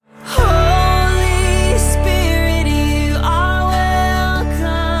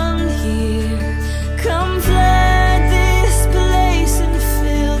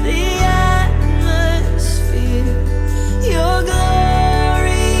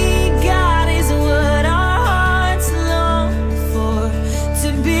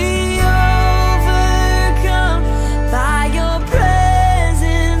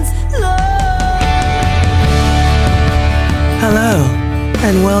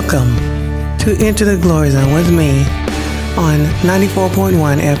Welcome to Enter the Glory Zone with me on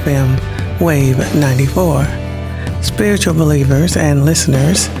 94.1 FM Wave 94. Spiritual believers and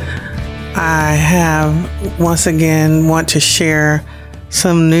listeners, I have once again want to share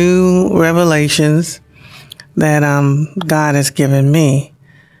some new revelations that God has given me.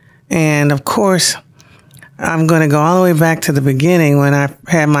 And of course, I'm going to go all the way back to the beginning when I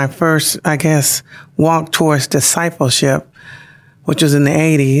had my first, walk towards discipleship, which was in the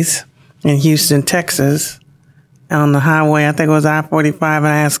 80s in Houston, Texas, on the highway. I think it was I-45, and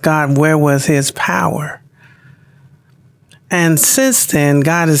I asked God, where was his power? And since then,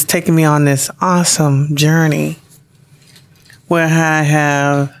 God has taken me on this awesome journey where I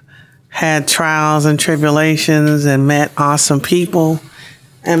have had trials and tribulations and met awesome people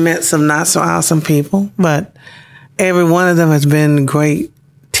and met some not so awesome people, but every one of them has been great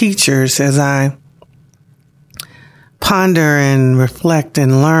teachers as I ponder and reflect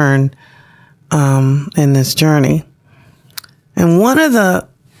and learn in this journey. And one of the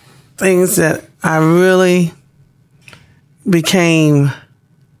things that I really became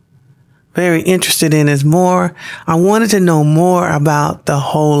very interested in is I wanted to know more about the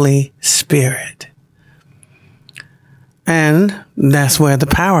Holy Spirit. And that's where the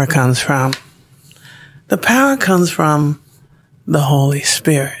power comes from. The power comes from the Holy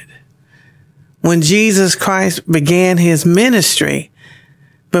Spirit. When Jesus Christ began his ministry,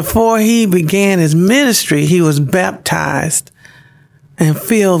 before he began his ministry, he was baptized and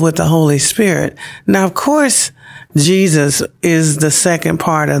filled with the Holy Spirit. Now, of course, Jesus is the second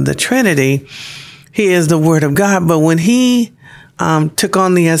part of the Trinity. He is the Word of God. But when he took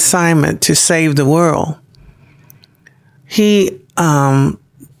on the assignment to save the world, he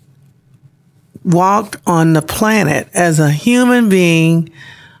walked on the planet as a human being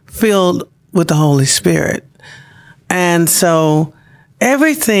filled with the Holy Spirit. And so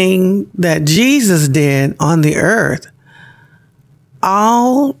everything that Jesus did on the earth,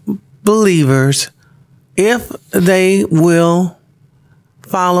 all believers, if they will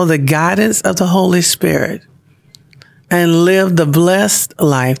follow the guidance of the Holy Spirit and live the blessed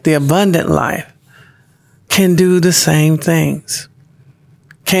life, the abundant life, can do the same things,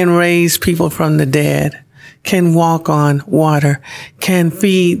 can raise people from the dead, can walk on water, can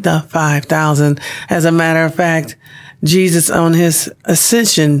feed the 5,000. As a matter of fact, Jesus on his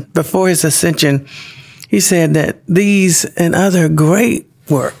ascension, before his ascension, he said that these and other greater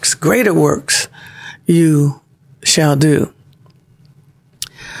works you shall do.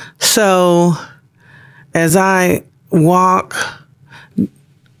 So as I walk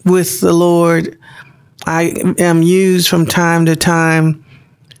with the Lord, I am used from time to time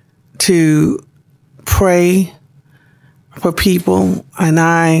to pray for people, and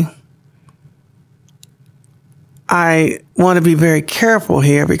I want to be very careful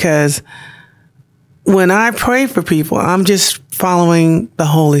here, because when I pray for people, I'm just following the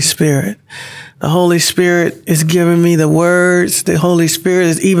Holy Spirit. The Holy Spirit is giving me the words. The Holy Spirit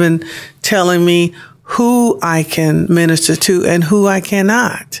is even telling me who I can minister to and who I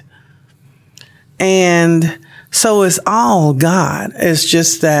cannot. And so it's all God. It's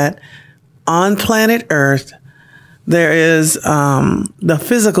just that on planet Earth, there is the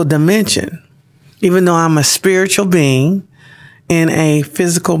physical dimension. Even though I'm a spiritual being in a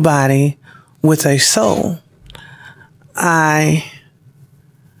physical body with a soul, there's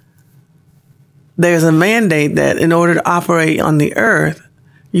a mandate that in order to operate on the earth,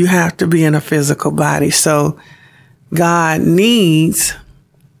 you have to be in a physical body. So God needs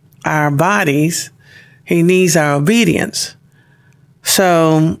our bodies. He needs our obedience.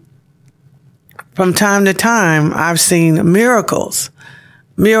 So from time to time, I've seen miracles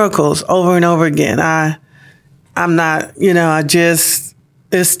over and over again. I'm not,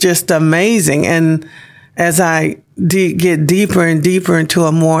 it's just amazing. And as I get deeper and deeper into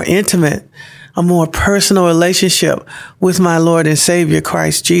a more intimate, a more personal relationship with my Lord and Savior,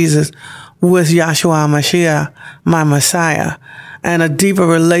 Christ Jesus, with Yahshua Mashiach, my Messiah, and a deeper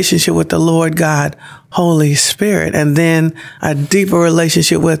relationship with the Lord God, Holy Spirit, and then a deeper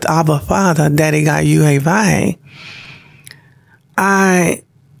relationship with Abba Father, Daddy God Yuhevai, I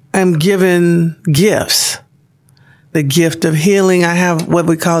am given gifts. The gift of healing. I have what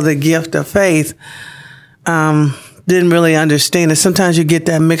we call the gift of faith. Didn't really understand it. Sometimes you get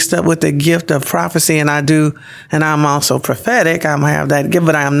that mixed up with the gift of prophecy, and I do, and I'm also prophetic. I have that gift,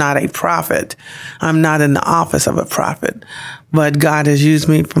 but I am not a prophet. I'm not in the office of a prophet. But God has used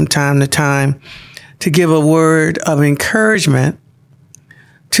me from time to time to give a word of encouragement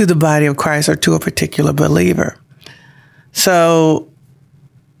to the body of Christ or to a particular believer. So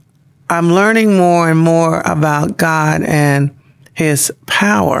I'm learning more and more about God and his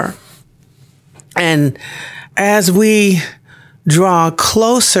power. And as we draw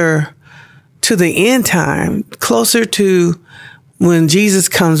closer to the end time, closer to when Jesus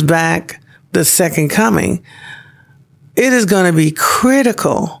comes back, the second coming, it is going to be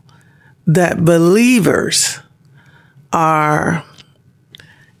critical that believers are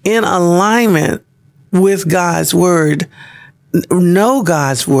in alignment with God's word, know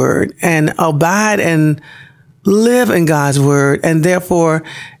God's word, and abide and live in God's word, and therefore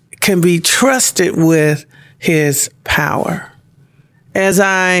can be trusted with his power. As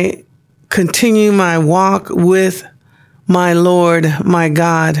I continue my walk with my Lord, my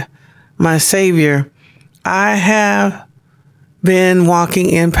God, my Savior, I have been walking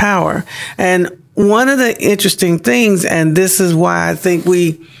in power. And one of the interesting things, and this is why I think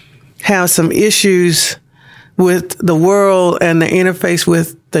we have some issues with the world and the interface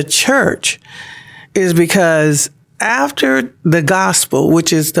with the church, is because after the gospel,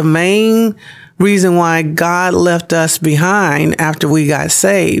 which is the main reason why God left us behind after we got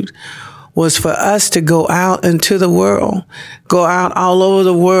saved, was for us to go out into the world, go out all over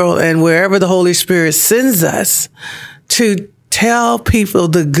the world, and wherever the Holy Spirit sends us, to tell people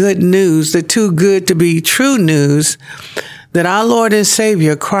the good news, the too good to be true news, that our Lord and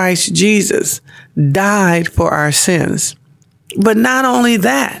Savior, Christ Jesus, died for our sins. But not only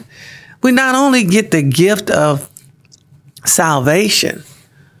that, we not only get the gift of salvation,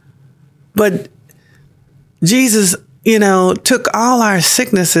 but Jesus, took all our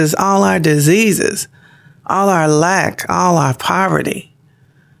sicknesses, all our diseases, all our lack, all our poverty.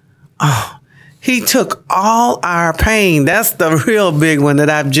 Oh, he took all our pain. That's the real big one that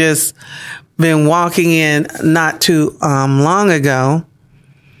I've just been walking in not too long ago.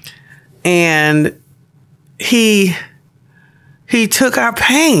 And he took our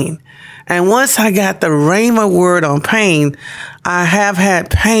pain. And once I got the Rhema word on pain, I have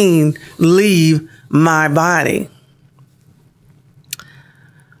had pain leave my body.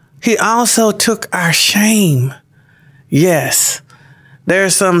 He also took our shame. Yes, there are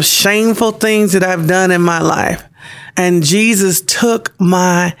some shameful things that I've done in my life, and Jesus took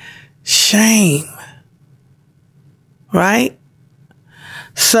my shame. Right?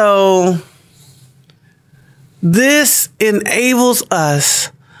 So this enables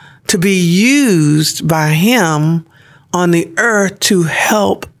us to be used by him on the earth to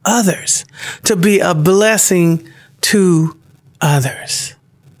help others, to be a blessing to others.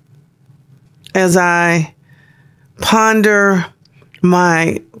 As I ponder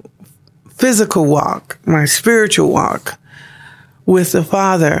my physical walk, my spiritual walk with the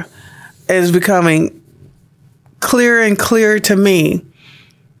Father, it is becoming clearer and clearer to me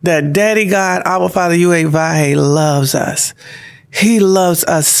that Daddy God, Abba Father Yahweh, loves us. He loves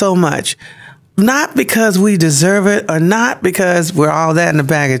us so much. Not because we deserve it, or not because we're all that in a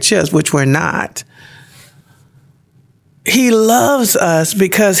bag of chips, which we're not. He loves us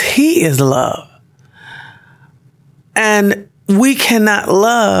because he is love. And we cannot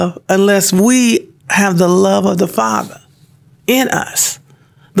love unless we have the love of the Father in us,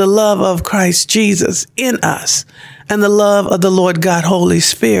 the love of Christ Jesus in us, and the love of the Lord God, Holy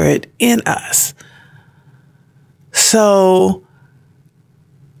Spirit in us. So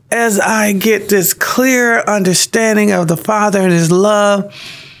as I get this clear understanding of the Father and his love,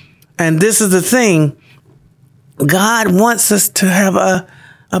 and this is the thing, God wants us to have a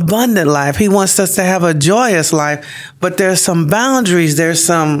abundant life. He wants us to have a joyous life, but there's some boundaries. There's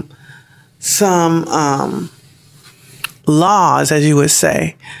some laws, as you would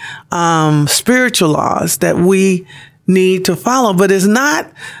say, spiritual laws that we need to follow. But it's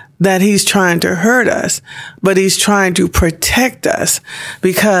not that he's trying to hurt us, but he's trying to protect us,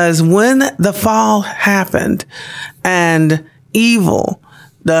 because when the fall happened and evil,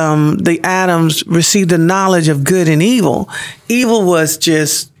 the Adams received the knowledge of good and evil. Evil was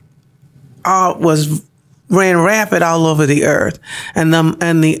ran rapid all over the earth, and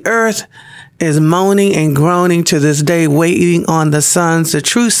the earth is moaning and groaning to this day, waiting on the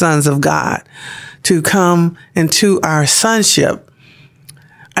true sons of God, to come into our sonship.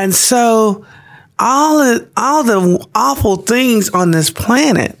 And so, all the awful things on this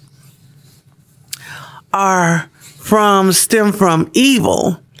planet stem from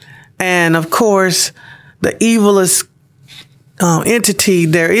evil. And of course, the evilest entity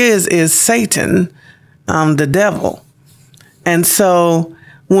there is Satan, the devil. And so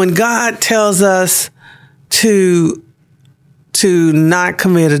when God tells us to not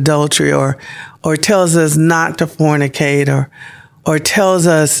commit adultery, or tells us not to fornicate, or tells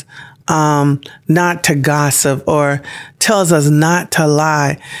us not to gossip, or tells us not to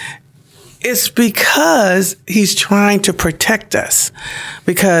lie, It's because he's trying to protect us,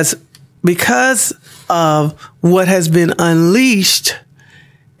 because of what has been unleashed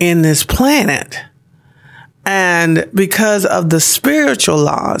in this planet, and because of the spiritual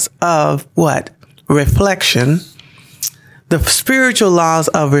laws of what? Reflection. The spiritual laws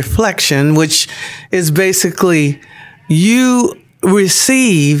of reflection, which is basically you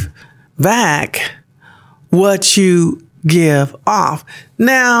receive back what you give off.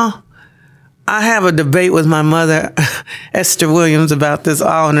 Now, I have a debate with my mother, Esther Williams, about this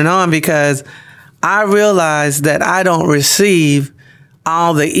on and on, because I realize that I don't receive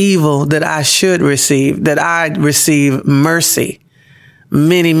all the evil that I should receive, that I receive mercy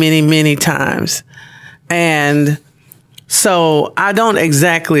many, many, many times. And so I don't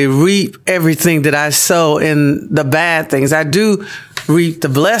exactly reap everything that I sow in the bad things. I do reap the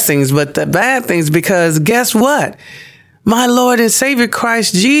blessings, but the bad things, because guess what? My Lord and Savior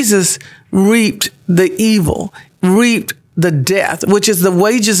Christ Jesus reaped the evil, reaped the death, which is the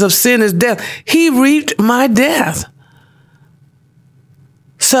wages of sin is death. He reaped my death.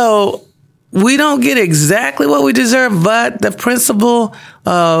 So we don't get exactly what we deserve, but the principle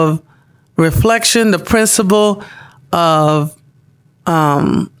of reflection, the principle of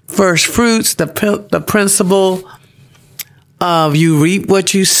first fruits, the principle of you reap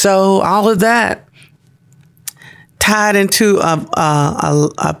what you sow, all of that tied into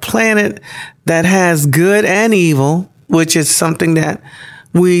a planet that has good and evil, which is something that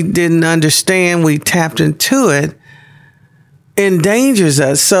we didn't understand. We tapped into it, endangers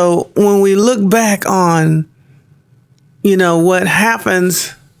us. So when we look back on, what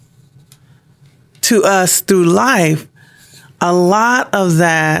happens to us through life, a lot of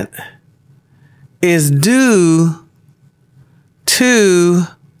that is due to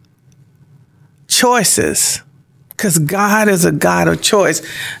choices, because God is a God of choice.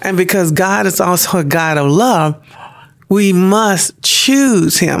 And because God is also a God of love, we must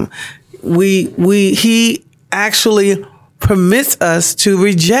choose him. He actually permits us to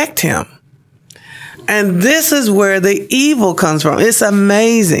reject him. And this is where the evil comes from. It's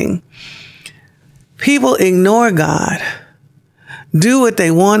amazing. People ignore God, do what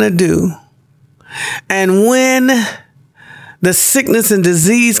they want to do. And when the sickness and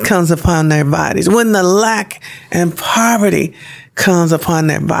disease comes upon their bodies, when the lack and poverty comes upon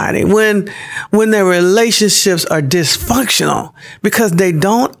their body, when their relationships are dysfunctional because they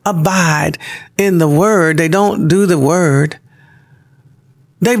don't abide in the word, they don't do the word,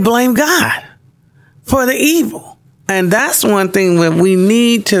 they blame God for the evil. And that's one thing that we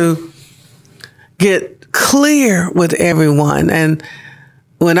need to get clear with everyone. And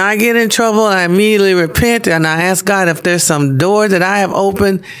when I get in trouble, I immediately repent and I ask God if there's some door that I have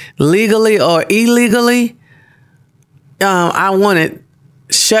opened legally or illegally. I want it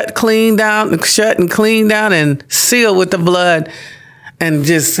shut and cleaned out and sealed with the blood, and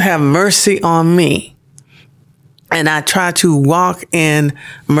just have mercy on me. And I try to walk in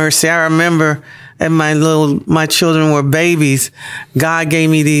mercy. I remember my children were babies, God gave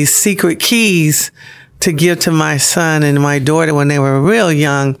me these secret keys to give to my son and my daughter when they were real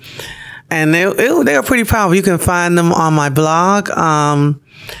young. And they were pretty powerful. You can find them on my blog.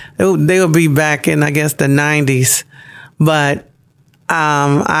 They will be back in, I guess, the 90s. But it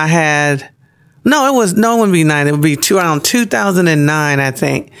wouldn't be 90. It would be around 2009, I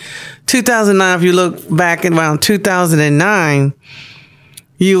think. 2009, if you look back at around 2009,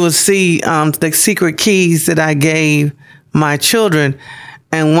 you will see the secret keys that I gave my children.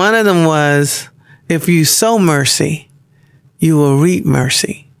 And one of them was, if you sow mercy, you will reap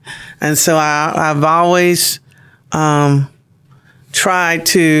mercy. And so I've always tried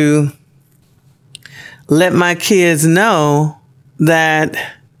to let my kids know that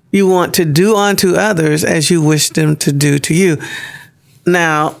you want to do unto others as you wish them to do to you.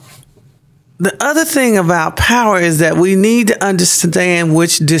 Now, the other thing about power is that we need to understand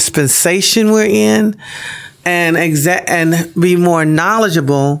which dispensation we're in and be more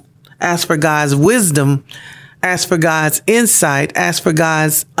knowledgeable. Ask for God's wisdom, ask for God's insight, ask for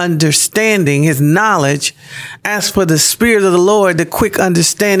God's understanding, his knowledge, ask for the Spirit of the Lord, the quick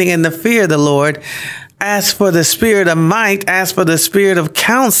understanding and the fear of the Lord, ask for the spirit of might, ask for the spirit of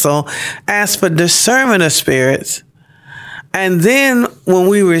counsel, ask for discernment of spirits. And then when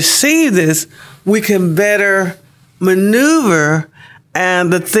we receive this, we can better maneuver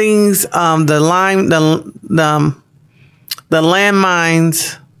and the things, the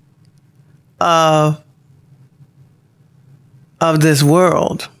landmines of this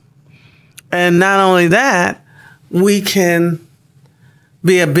world. And not only that, we can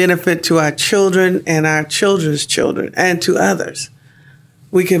be a benefit to our children and our children's children and to others.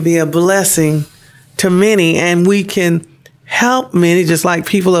 we can be a blessing to many, and we can help many, just like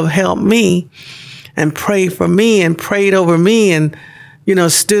people have helped me and prayed for me and prayed over me and,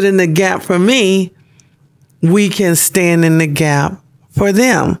 stood in the gap for me. We can stand in the gap for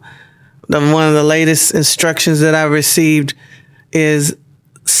them. One of the latest instructions that I received is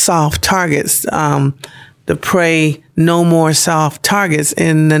soft targets, to pray no more soft targets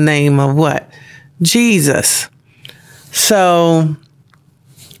in the name of what? Jesus. So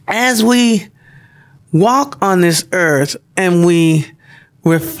as we walk on this earth and we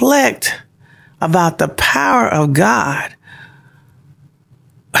reflect about the power of God,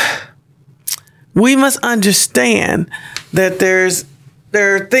 we must understand that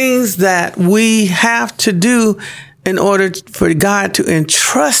there are things that we have to do in order for God to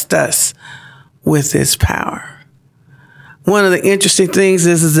entrust us with His power. One of the interesting things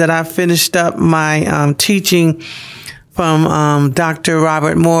is that I finished up my teaching from Dr.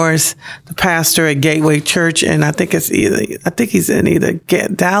 Robert Morris, the pastor at Gateway Church, and I think he's in either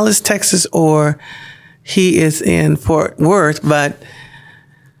Dallas, Texas, or he is in Fort Worth. But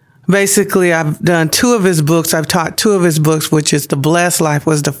basically, I've done 2 of his books. I've taught 2 of his books, which is The Blessed Life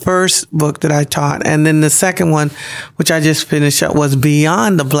was the first book that I taught. And then the second one, which I just finished up, was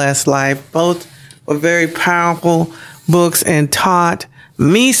Beyond the Blessed Life. Both were very powerful books and taught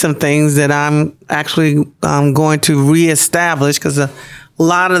me some things that I'm actually going to reestablish, because a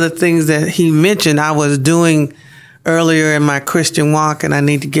lot of the things that he mentioned I was doing earlier in my Christian walk, and I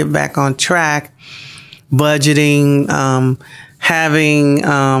need to get back on track. Budgeting, having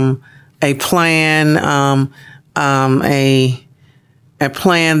a plan, a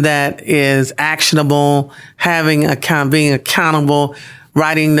plan that is actionable, being accountable,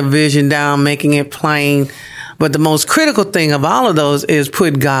 writing the vision down, making it plain. But the most critical thing of all of those is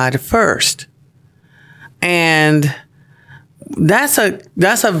put God first. And that's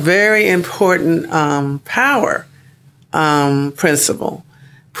a very important power principle,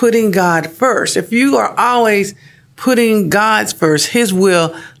 putting God first. If you are always putting God's first, His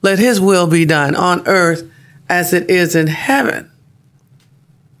will, let His will be done on earth as it is in heaven,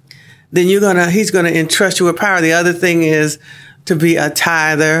 then He's gonna entrust you with power. The other thing is to be a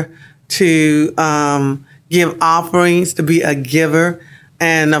tither, to give offerings, to be a giver.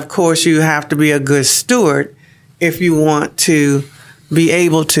 And of course, you have to be a good steward if you want to be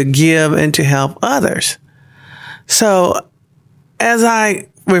able to give and to help others. So as I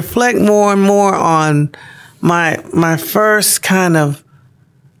reflect more and more on my first kind of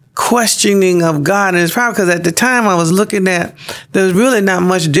questioning of God and His power, because at the time I was looking at, there's really not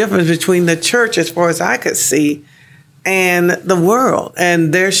much difference between the church, as far as I could see, and the world.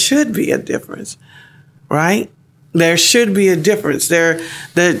 And there should be a difference, right? There should be a difference.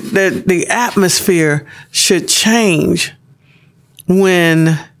 The atmosphere should change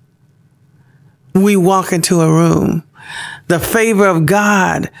when we walk into a room. The favor of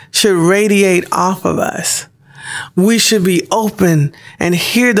God should radiate off of us. We should be open and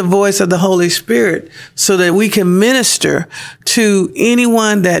hear the voice of the Holy Spirit so that we can minister to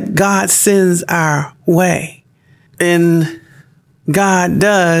anyone that God sends our way. And God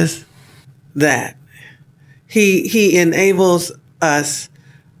does that. He enables us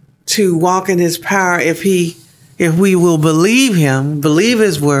to walk in His power if we will believe Him, believe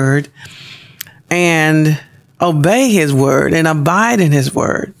His word, and obey His word and abide in His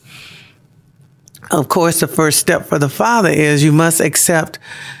word. Of course, the first step for the Father is you must accept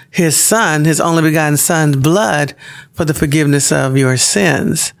His Son, His only begotten Son's blood for the forgiveness of your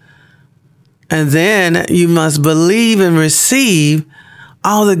sins. And then you must believe and receive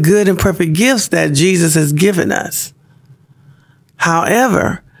all the good and perfect gifts that Jesus has given us.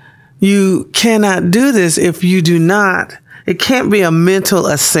 However, you cannot do this if you do not. It can't be a mental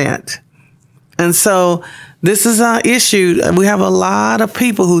assent. And so this is our issue. We have a lot of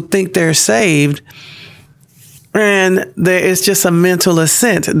people who think they're saved, and it's just a mental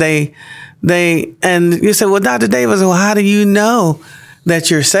assent. And you say, well, Dr. Davis, well, how do you know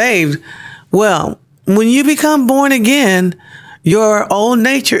that you're saved? Well, when you become born again, your old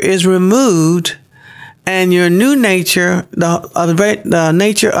nature is removed, and your new nature, the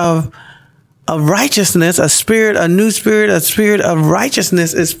nature of righteousness, a spirit of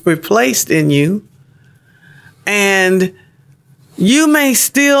righteousness is replaced in you. And you may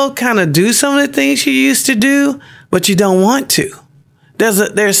still kind of do some of the things you used to do, but you don't want to.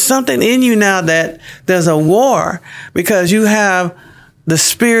 There's something in you now that there's a war, because you have the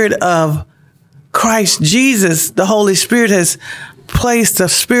Spirit of Christ Jesus. The Holy Spirit has placed the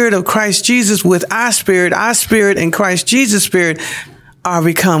Spirit of Christ Jesus with our spirit and Christ Jesus' spirit are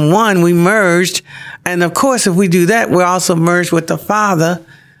become one. We merged. And of course, if we do that, we're also merged with the Father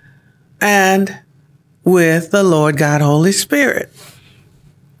and with the Lord God, Holy Spirit.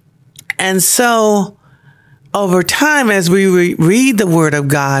 And so over time, as we read the Word of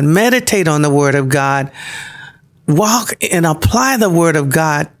God, meditate on the Word of God, walk and apply the Word of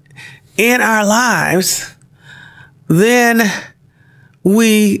God in our lives, then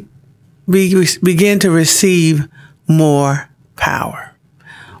we begin to receive more power,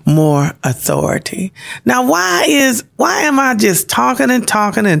 more authority. Now, why am I just talking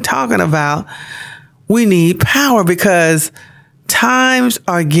about we need power? Because times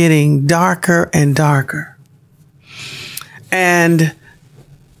are getting darker and darker. And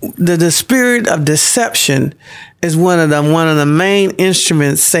the spirit of deception is one of the main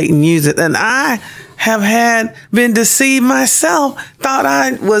instruments Satan uses. And I have been deceived myself, thought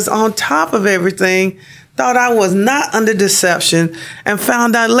I was on top of everything, thought I was not under deception, and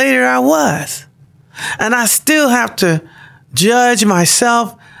found out later I was. And I still have to judge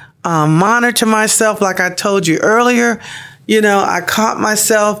myself, monitor myself. Like I told you earlier, I caught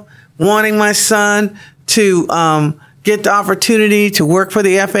myself wanting my son to get the opportunity to work for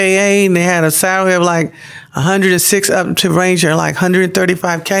the FAA, and they had a salary of like 106 up to range of like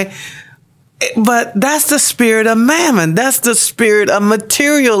 135K. But that's the spirit of mammon. That's the spirit of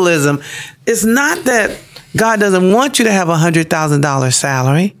materialism. It's not that God doesn't want you to have $100,000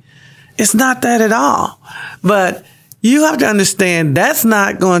 salary. It's not that at all. But you have to understand that's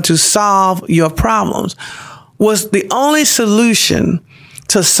not going to solve your problems. What's the only solution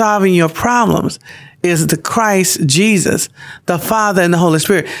to solving your problems is the Christ Jesus, the Father and the Holy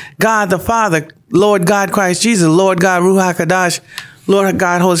Spirit. God the Father, Lord God Christ Jesus, Lord God Ruach HaKodesh, Lord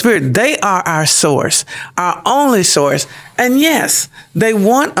God Holy Spirit. They are our source, our only source. And yes, they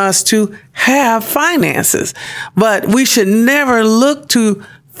want us to have finances, but we should never look to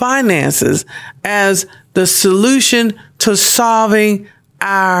finances as the solution to solving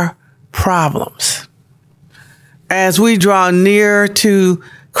our problems. As we draw near to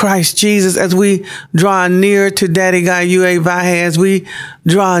Christ Jesus, as we draw near to Daddy God Yahweh Vaheh, as we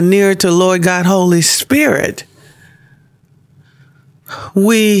draw near to Lord God Holy Spirit,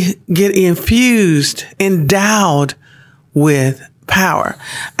 we get infused, endowed with power.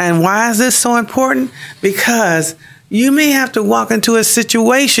 And why is this so important? Because you may have to walk into a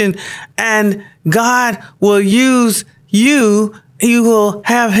situation and God will use you. He will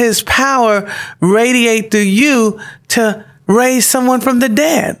have his power radiate through you to raise someone from the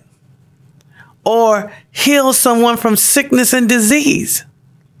dead or heal someone from sickness and disease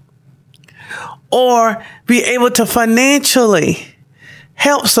or be able to financially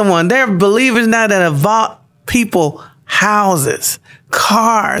help someone. There are believers now that have bought people houses,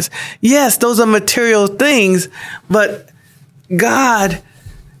 cars. Yes, those are material things, but God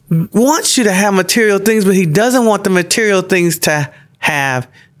wants you to have material things, but he doesn't want the material things to have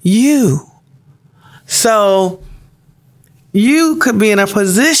you. So you could be in a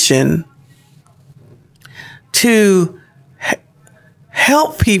position to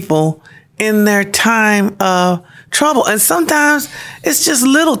help people in their time of trouble. And sometimes it's just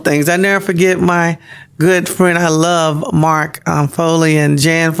little things. I never forget my good friend. I love Mark Foley and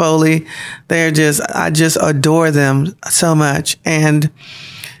Jan Foley. I just adore them so much. And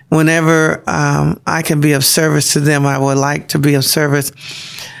whenever I can be of service to them, I would like to be of service.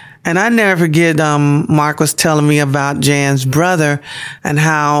 And I never forget, Mark was telling me about Jan's brother and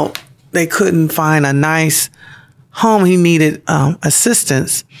how they couldn't find a nice home. He needed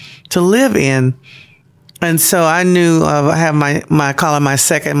assistance to live in. And so I knew I have I call her my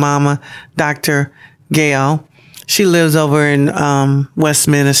second mama, Dr. Gail. She lives over in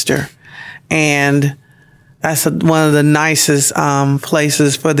Westminster. And that's one of the nicest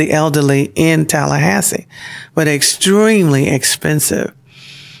places for the elderly in Tallahassee, but extremely expensive.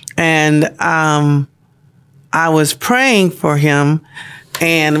 And I was praying for him,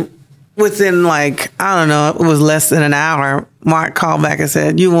 and within it was less than an hour, Mark called back and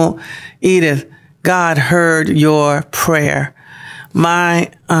said, Edith, God heard your prayer. My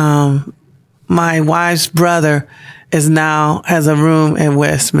wife's brother has a room in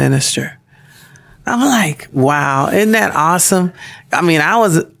Westminster. I'm like, wow, isn't that awesome? I mean, I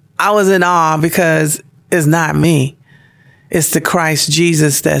was in awe because it's not me. It's the Christ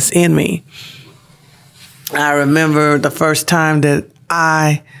Jesus that's in me. I remember the first time that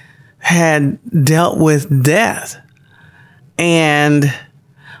I had dealt with death, and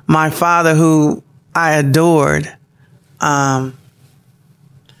my father, who I adored,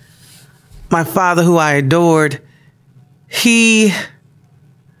 he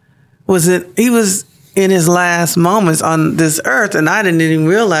was in his last moments on this earth, and I didn't even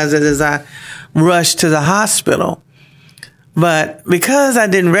realize it as I rushed to the hospital. But because I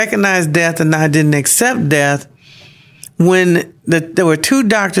didn't recognize death and I didn't accept death, when there were two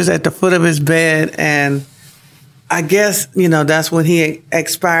doctors at the foot of his bed, and I guess, that's when he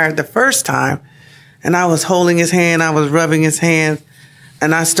expired the first time. And I was holding his hand, I was rubbing his hand,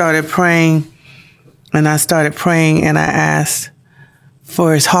 and I started praying, and I asked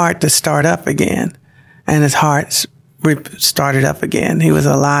for his heart to start up again. And his heart started up again. He was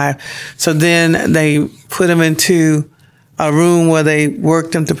alive. So then they put him into a room where they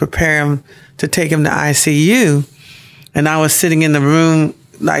worked him to prepare him to take him to ICU. And I was sitting in the room,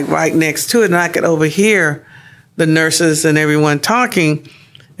 like right next to it, and I could overhear the nurses and everyone talking.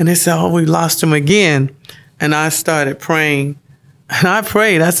 And they said, "Oh, we lost him again." And I started praying. And I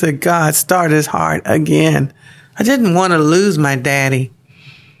prayed. I said, "God, start his heart again." I didn't want to lose my daddy.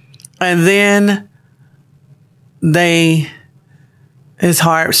 And then his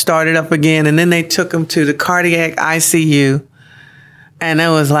heart started up again. And then they took him to the cardiac ICU. And it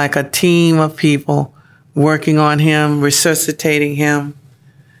was like a team of people working on him, resuscitating him.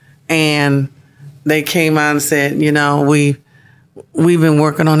 And they came out and said, we've been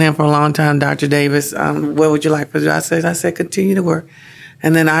working on him for a long time, Dr. Davis. What would you like to do? I said, continue to work.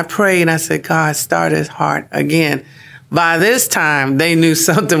 And then I prayed and I said, "God, start his heart again." By this time, they knew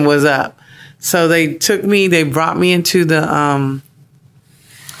something was up. So they brought me into the, I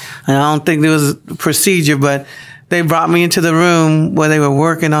don't think there was a procedure, but they brought me into the room where they were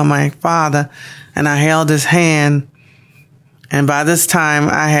working on my father, and I held his hand. And by this time,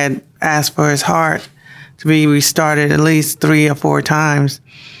 I had asked for his heart to be restarted at least 3 or 4 times.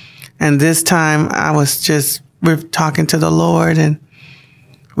 And this time I was just talking to the Lord and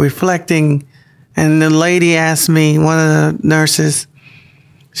reflecting. And the lady asked me, one of the nurses,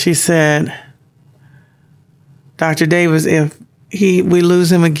 she said, "Dr. Davis, if we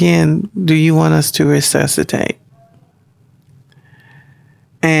lose him again, do you want us to resuscitate?"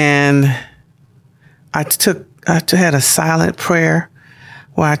 And I had a silent prayer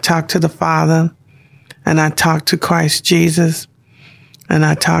where I talked to the Father, and I talked to Christ Jesus, and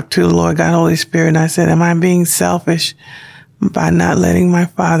I talked to the Lord God, Holy Spirit, and I said, "Am I being selfish by not letting my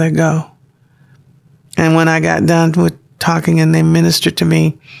father go?" And when I got done with talking and they ministered to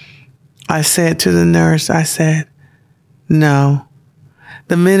me, I said to the nurse, I said, "No."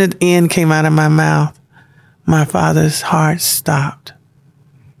 The minute "N" came out of my mouth, my father's heart stopped.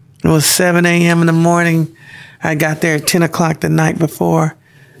 It was 7 a.m. in the morning. I got there at 10 o'clock the night before.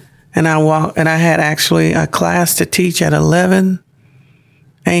 And I had actually a class to teach at 11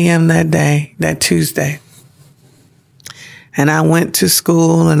 a.m. that Tuesday. And I went to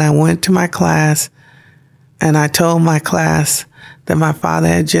school and I went to my class and I told my class that my father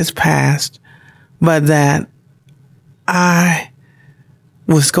had just passed, but that I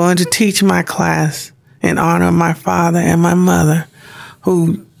was going to teach my class in honor of my father and my mother,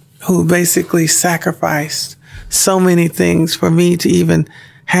 who basically sacrificed so many things for me to even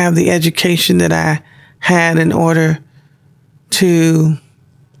have the education that I had in order to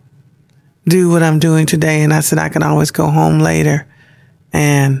do what I'm doing today. And I said I can always go home later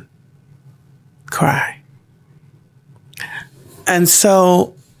and cry. And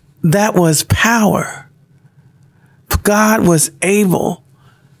so that was power. God was able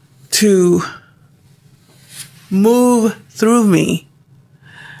to move through me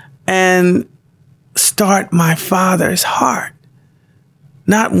and start my father's heart.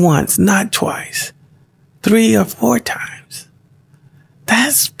 Not once, not twice, 3 or 4 times.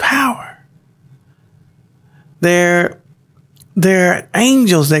 That's power. They're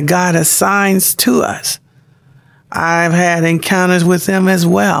angels that God assigns to us. I've had encounters with them as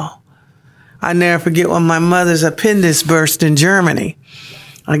well. I never forget when my mother's appendix burst in Germany.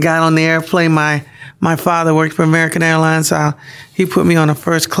 I got on the airplane. My father worked for American Airlines, so he put me on a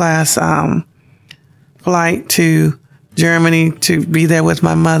first class flight to Germany to be there with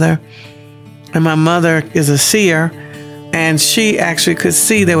my mother. And my mother is a seer, and she actually could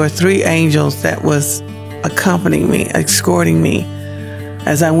see there were 3 angels that was accompanying me, escorting me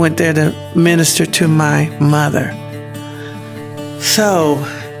as I went there to minister to my mother. So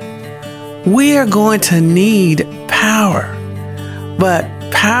we are going to need power, but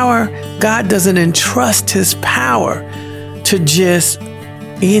power, God doesn't entrust his power to just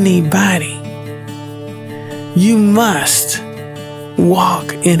anybody. You must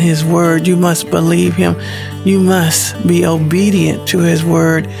walk in his word. You must believe him. You must be obedient to his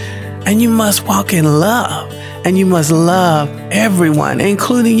word. And you must walk in love. And you must love everyone,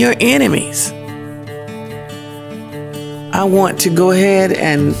 including your enemies. I want to go ahead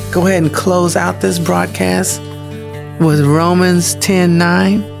and close out this broadcast with Romans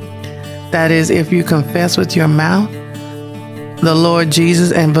 10:9. That is, if you confess with your mouth the Lord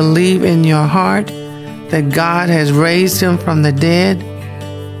Jesus and believe in your heart that God has raised him from the dead,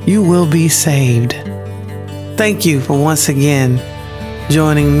 you will be saved. Thank you for once again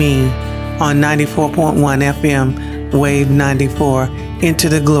joining me on 94.1 FM, Wave 94, Into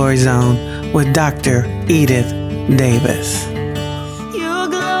the Glory Zone with Dr. Edith Davis. Your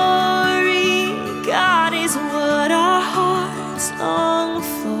glory, God, is what our hearts long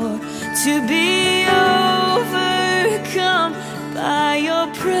for, to be